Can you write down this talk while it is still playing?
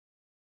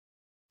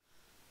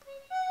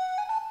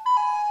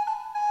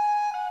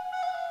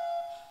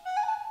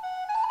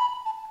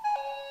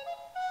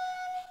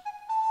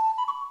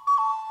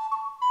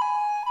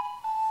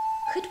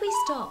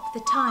stop the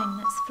time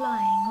that's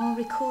flying, or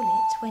recall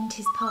it when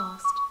 'tis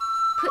past,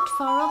 put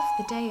far off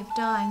the day of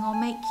dying, or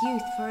make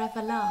youth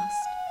forever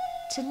last,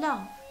 to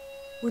love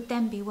would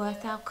then be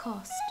worth our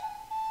cost.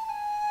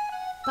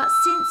 But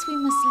since we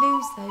must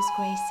lose those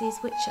graces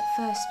which at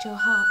first your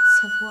hearts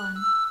have won,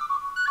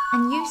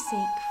 and you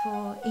seek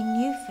for in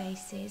new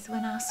faces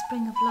when our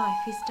spring of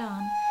life is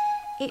done,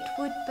 it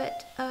would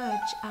but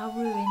urge our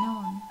ruin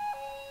on.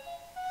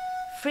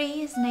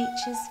 Free as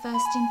nature's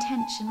first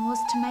intention was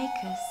to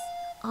make us,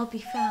 I'll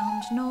be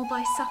found, nor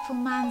by subtle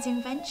man's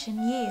invention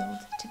yield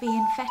to be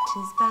in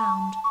fetters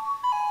bound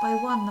by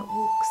one that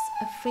walks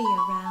a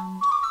freer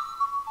round.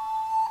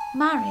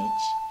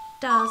 Marriage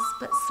does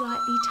but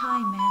slightly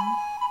tie men,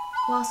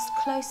 whilst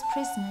close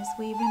prisoners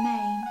we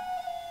remain.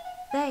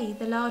 They,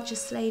 the larger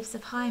slaves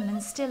of Hymen,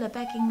 still are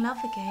begging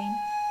love again,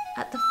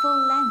 at the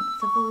full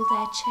length of all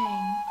their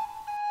chain.